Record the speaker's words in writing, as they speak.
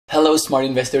Hello smart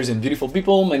investors and beautiful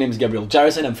people, my name is Gabriel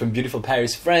Jarrison, I'm from beautiful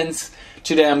Paris, France.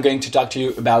 Today I'm going to talk to you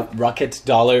about Rocket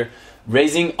Dollar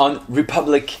raising on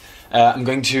Republic. I'm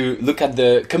going to look at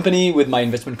the company with my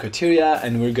investment criteria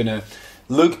and we're gonna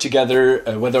look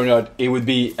together whether or not it would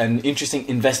be an interesting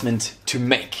investment to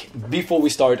make. Before we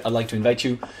start, I'd like to invite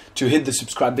you to hit the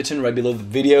subscribe button right below the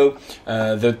video.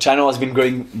 The channel has been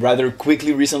growing rather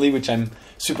quickly recently, which I'm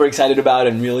super excited about,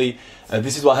 and really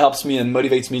this is what helps me and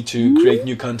motivates me to create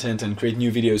new content and create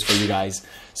new videos for you guys.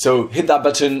 So hit that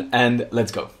button and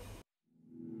let's go.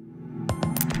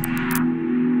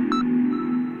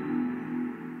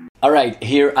 All right,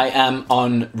 here I am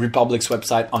on Republic's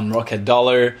website on Rocket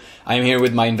Dollar. I'm here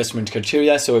with my investment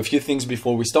criteria. So a few things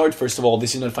before we start. First of all,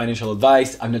 this is not financial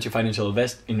advice. I'm not your financial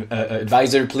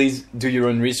advisor. Please do your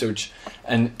own research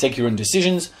and take your own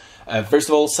decisions. First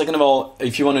of all. Second of all,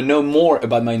 if you want to know more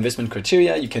about my investment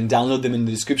criteria, you can download them in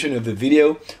the description of the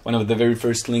video. One of the very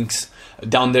first links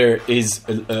down there is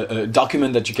a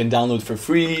document that you can download for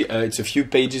free. It's a few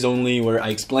pages only where I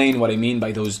explain what I mean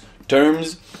by those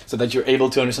terms so that you're able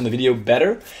to understand the video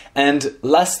better. And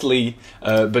lastly,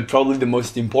 but probably the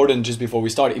most important just before we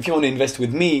start, if you want to invest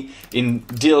with me in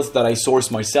deals that I source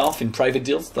myself, in private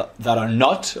deals that are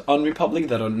not on Republic,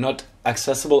 that are not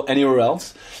accessible anywhere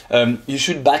else, you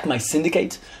should back my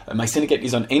syndicate. My syndicate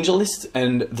is on AngelList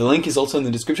and the link is also in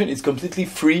the description. It's completely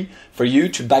free for you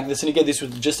to back the syndicate. This will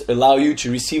just allow you to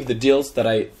receive the deals that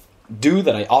I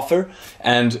offer,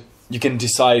 and you can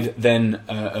decide then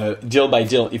deal by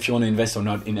deal if you want to invest or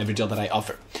not in every deal that I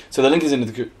offer. So the link is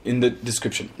in the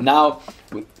description. Now,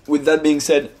 with that being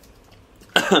said,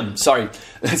 sorry,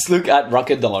 let's look at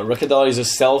Rocket Dollar. Rocket Dollar is a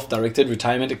self-directed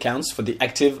retirement accounts for the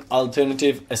active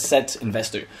alternative asset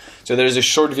investor. So there's a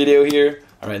short video here.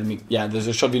 All right, there's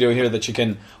a short video here that you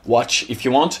can watch if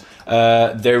you want.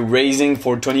 They're raising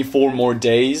for 24 more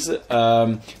days. They've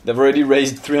already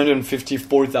raised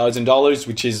 $354,000,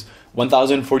 which is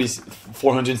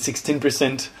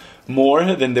 1,416%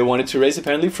 more than they wanted to raise,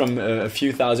 apparently, from a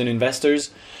few thousand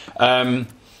investors.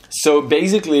 So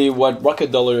basically what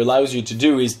Rocket Dollar allows you to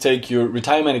do is take your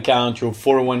retirement account, your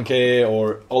 401k,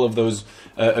 or all of those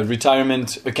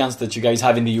retirement accounts that you guys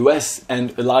have in the US,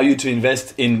 and allow you to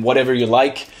invest in whatever you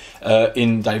like,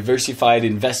 in diversified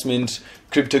investment,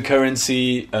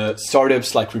 cryptocurrency,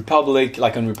 startups like Republic,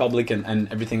 on Republic,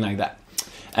 and everything like that.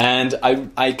 And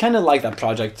I kind of like that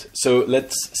project. So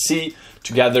let's see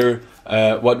together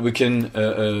what we can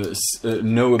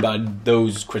know about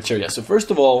those criteria. So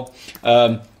first of all,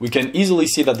 we can easily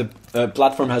see that the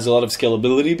platform has a lot of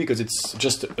scalability because it's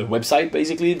just a website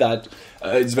basically that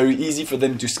it's very easy for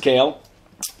them to scale.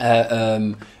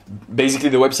 Basically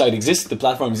the website exists, the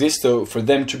platform exists, so for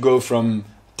them to go from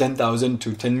 10,000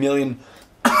 to 10 million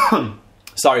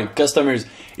customers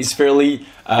is fairly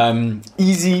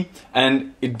easy,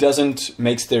 and it doesn't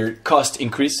make their cost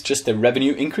increase, just their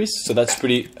revenue increase. So that's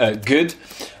pretty good.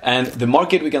 And the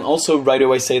market, we can also right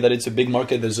away say that it's a big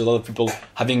market. There's a lot of people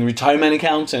having retirement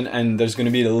accounts, and there's going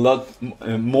to be a lot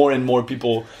more and more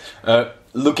people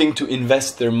looking to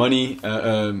invest their money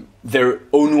their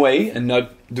own way and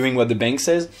not doing what the bank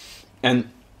says. And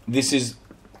this is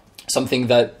something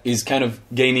that is kind of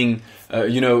gaining,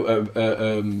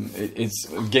 it's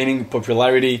gaining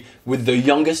popularity with the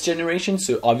youngest generation.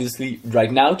 So obviously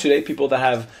right now, today, people that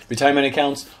have retirement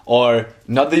accounts are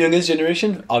not the youngest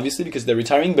generation, obviously, because they're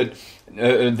retiring, but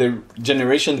the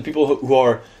generation, the people who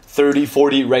are 30,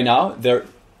 40 right now, they're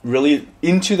really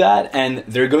into that, and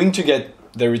they're going to get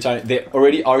their they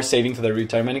already are saving for their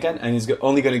retirement account, and it's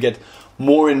only going to get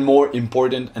more and more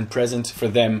important and present for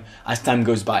them as time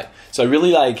goes by. So I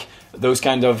really like those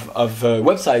kind of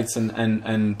websites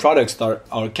and products that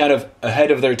are kind of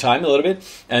ahead of their time a little bit.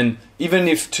 And even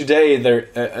if today they're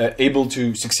able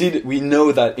to succeed, we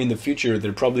know that in the future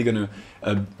they're probably going to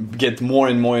get more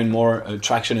and more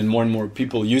traction and more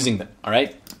people using them. All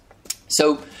right.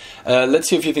 So let's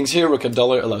see a few things here. Rocket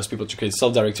Dollar allows people to create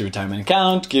self-directed retirement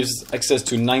account, gives access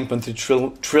to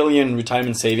 9.3 trillion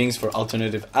retirement savings for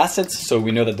alternative assets. So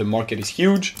we know that the market is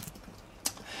huge.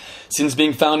 Since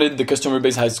being founded, the customer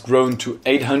base has grown to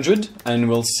 800, and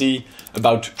we'll see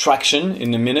about traction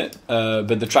in a minute.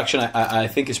 But the traction I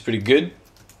think is pretty good.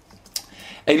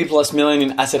 80+ million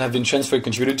in assets have been transferred,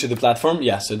 contributed to the platform.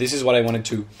 Yeah, so this is what I wanted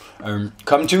to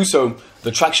come to. So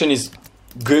the traction is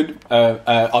good.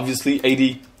 Obviously,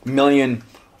 $80 million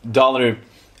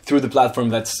through the platform,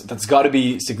 that's got to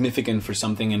be significant for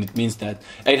something, and it means that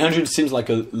 800 seems like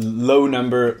a low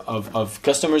number of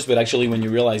customers, but actually when you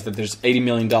realize that there's $80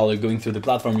 million going through the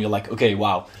platform, you're like, okay,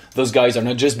 wow, those guys are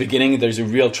not just beginning, there's a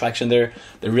real traction there.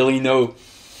 They really know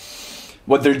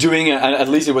what they're doing, and at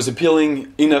least it was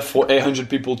appealing enough for 800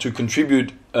 people to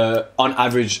contribute on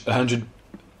average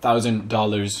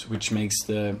 $100,000, which makes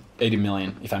the 80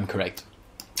 million, if I'm correct.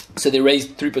 So they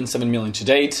raised 3.7 million to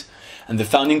date, and the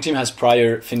founding team has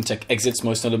prior fintech exits,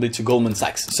 most notably to Goldman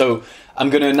Sachs. So I'm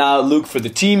gonna now look for the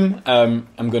team. I'm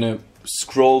gonna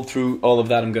scroll through all of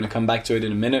that. I'm gonna come back to it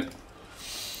in a minute.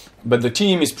 But the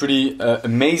team is pretty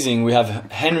amazing. We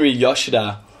have Henry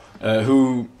Yoshida,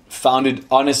 who founded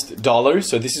Honest Dollar.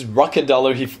 So this is Rocket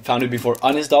Dollar. He founded before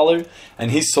Honest Dollar,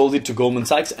 and he sold it to Goldman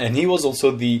Sachs. And he was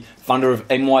also the founder of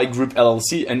MY Group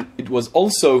LLC, and it was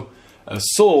also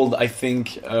sold. I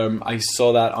think I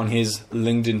saw that on his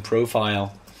LinkedIn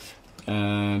profile.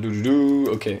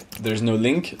 Okay, there's no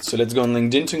link, so let's go on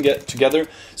LinkedIn to get together.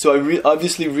 So I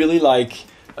obviously really like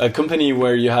a company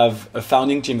where you have a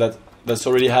founding team that's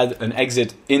already had an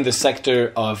exit in the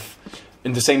sector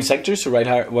in the same sector. So right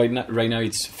now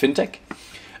it's fintech.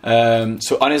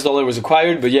 So Honest Dollar was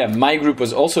acquired, but yeah, My Group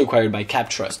was also acquired by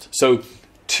CapTrust. So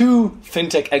 2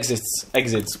 fintech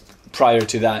exits prior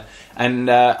to that, and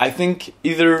I think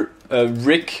either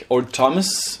Rick or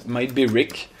Thomas, might be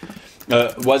Rick,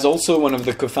 was also one of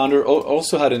the co-founder,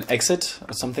 also had an exit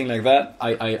or something like that.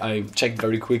 I checked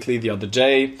very quickly the other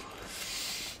day.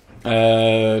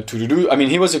 I mean,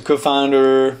 he was a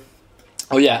co-founder.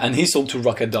 Oh yeah, and he sold to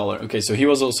Rocket Dollar. Okay, so he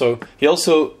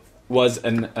also was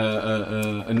an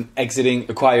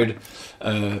acquired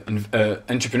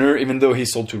entrepreneur, even though he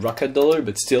sold to Rocket Dollar,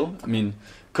 but still, I mean,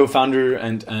 co-founder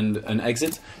and an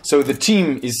exit. So the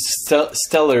team is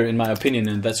stellar in my opinion,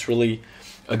 and that's really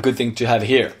a good thing to have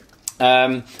here.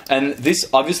 And this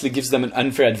obviously gives them an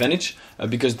unfair advantage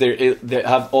because they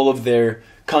have all of their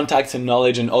contacts and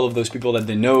knowledge and all of those people that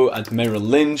they know at Merrill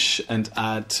Lynch and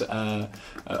at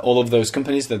all of those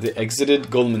companies that they exited.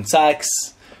 Goldman Sachs.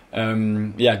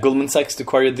 Goldman Sachs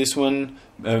acquired this one.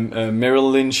 Merrill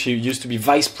Lynch, he used to be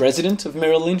vice president of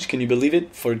Merrill Lynch, can you believe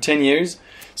it, for 10 years.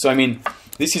 So I mean,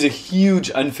 this is a huge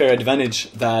unfair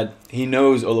advantage that he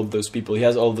knows all of those people. He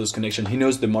has all of those connections. He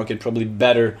knows the market probably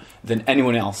better than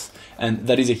anyone else. And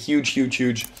that is a huge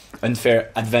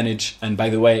unfair advantage. And by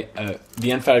the way,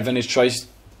 the unfair advantage tries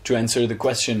to answer the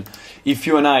question, if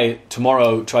you and I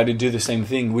tomorrow try to do the same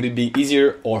thing, would it be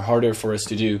easier or harder for us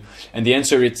to do? And the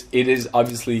answer is, it is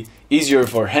obviously easier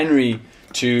for Henry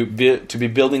to be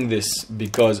building this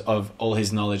because of all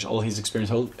his knowledge, all his experience,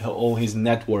 all his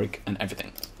network and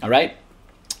everything. All right.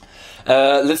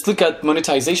 Let's look at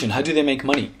monetization. How do they make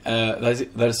money?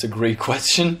 That's a great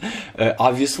question,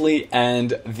 obviously.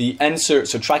 And the answer,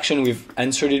 so traction, we've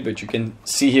answered it, but you can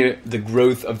see here the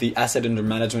growth of the asset under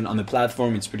management on the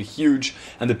platform. It's pretty huge.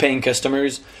 And the paying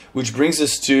customers, which brings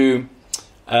us to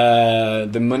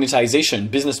the monetization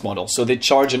business model. So they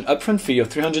charge an upfront fee of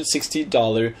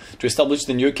 $360 to establish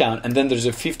the new account. And then there's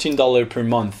a $15 per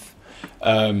month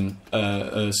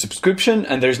subscription,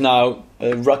 and there's now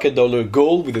a Rocket Dollar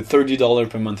Gold with a $30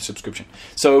 per month subscription.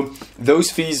 So those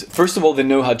fees, first of all, they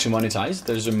know how to monetize.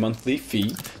 There's a monthly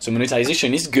fee, so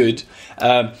monetization is good.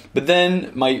 But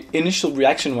then my initial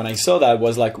reaction when I saw that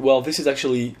was like, well, this is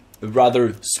actually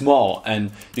rather small,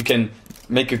 and you can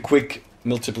make a quick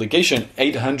multiplication.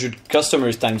 800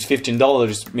 customers times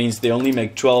 $15 means they only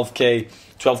make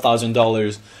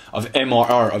 $12,000 of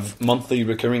MRR, of monthly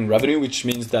recurring revenue, which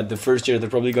means that the first year they're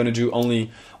probably going to do only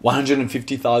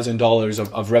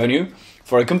 $150,000 of revenue.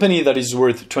 For a company that is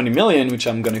worth 20 million, which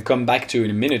I'm going to come back to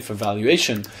in a minute for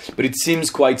valuation, but it seems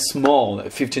quite small.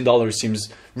 $15 seems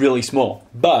really small.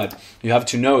 But you have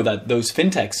to know that those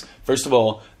fintechs, first of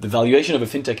all, the valuation of a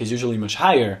fintech is usually much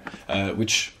higher,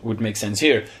 which would make sense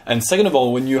here. And second of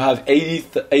all, when you have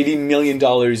 $80 million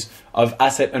of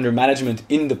asset under management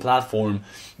in the platform,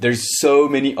 there's so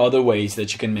many other ways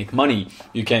that you can make money.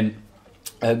 You can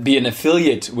be an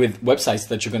affiliate with websites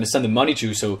that you're going to send the money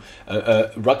to. So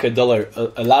Rocket Dollar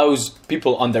allows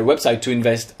people on their website to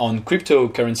invest on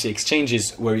cryptocurrency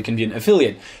exchanges where you can be an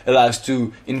affiliate. Allows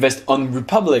to invest on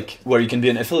Republic where you can be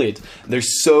an affiliate.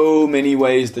 There's so many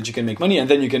ways that you can make money, and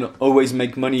then you can always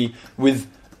make money with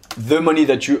the money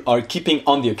that you are keeping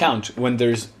on the account. When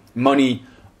there's money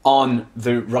on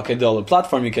the Rocket Dollar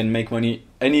platform, you can make money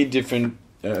any different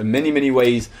many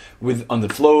ways, with on the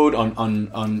float,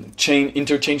 on chain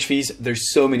interchange fees.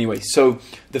 There's so many ways. So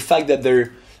the fact that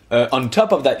they're on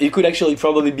top of that, it could actually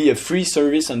probably be a free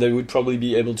service and they would probably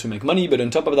be able to make money, but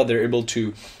on top of that, they're able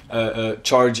to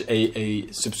charge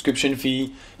a subscription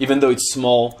fee, even though it's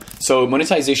small. So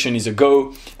monetization is a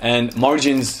go, and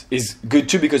margins is good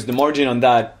too, because the margin on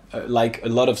that, like a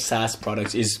lot of SaaS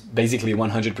products, is basically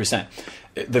 100%.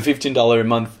 The $15 a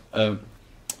month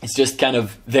is just kind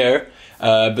of there.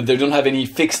 but they don't have any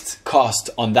fixed cost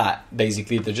on that.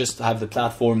 Basically, they just have the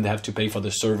platform, they have to pay for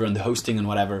the server and the hosting and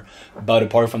whatever. But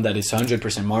apart from that, it's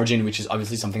 100% margin, which is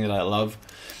obviously something that I love.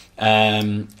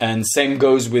 And same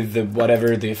goes with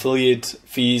the affiliate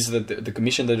fees, the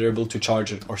commission that they're able to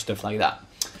charge or stuff like that.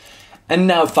 And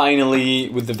now finally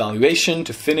with the valuation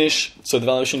to finish. So the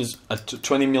valuation is a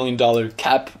 $20 million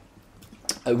cap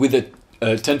with a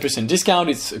 10% discount.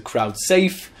 It's crowd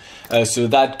safe. So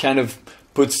that kind of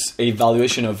puts a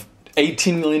valuation of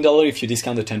 $18 million if you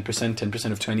discount the 10%.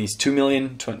 10% of 20 is $2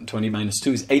 million. 20 minus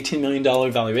 2 is $18 million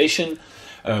valuation.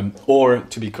 Or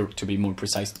to be more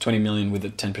precise, 20 million with a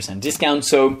 10% discount.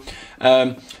 So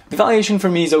the valuation for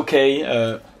me is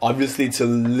okay. Obviously, it's a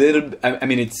little. I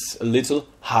mean, it's a little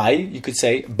high, you could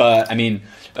say. But I mean,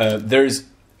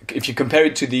 if you compare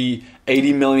it to the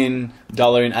 $80 million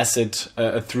in asset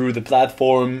through the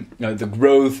platform, the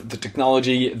growth, the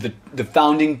technology, the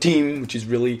founding team, which is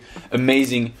really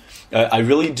amazing. I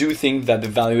really do think that the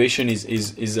valuation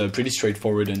is pretty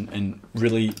straightforward and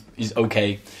really is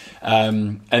okay.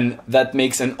 And that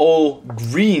makes an all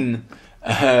green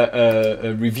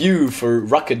review for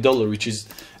Rocket Dollar, which is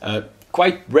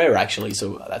quite rare actually,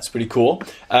 so that's pretty cool.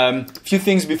 Few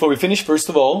things before we finish. First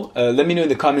of all, let me know in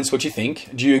the comments what you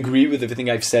think. Do you agree with everything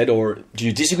I've said, or do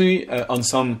you disagree on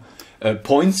some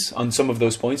points, on some of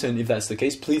those points? And if that's the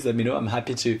case, please let me know. I'm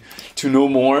happy to know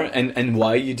more and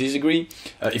why you disagree.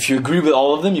 If you agree with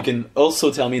all of them, you can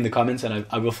also tell me in the comments, and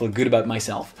I will feel good about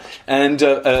myself. And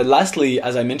lastly,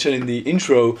 as I mentioned in the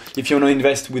intro, if you want to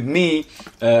invest with me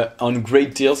on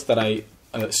great deals that I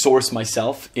source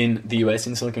myself in the US,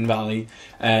 in Silicon Valley,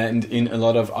 and in a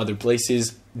lot of other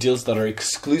places, deals that are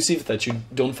exclusive that you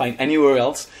don't find anywhere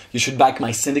else, you should back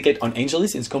my syndicate on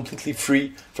AngelList. It's completely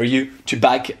free for you to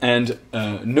back, and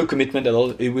no commitment at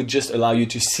all. It would just allow you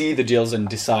to see the deals and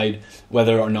decide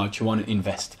whether or not you want to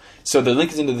invest. So the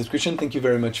link is in the description. Thank you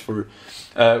very much for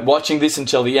watching this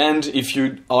until the end. If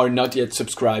you are not yet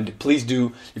subscribed, please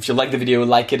do. If you like the video,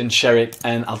 like it and share it,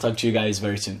 and I'll talk to you guys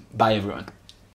very soon. Bye everyone.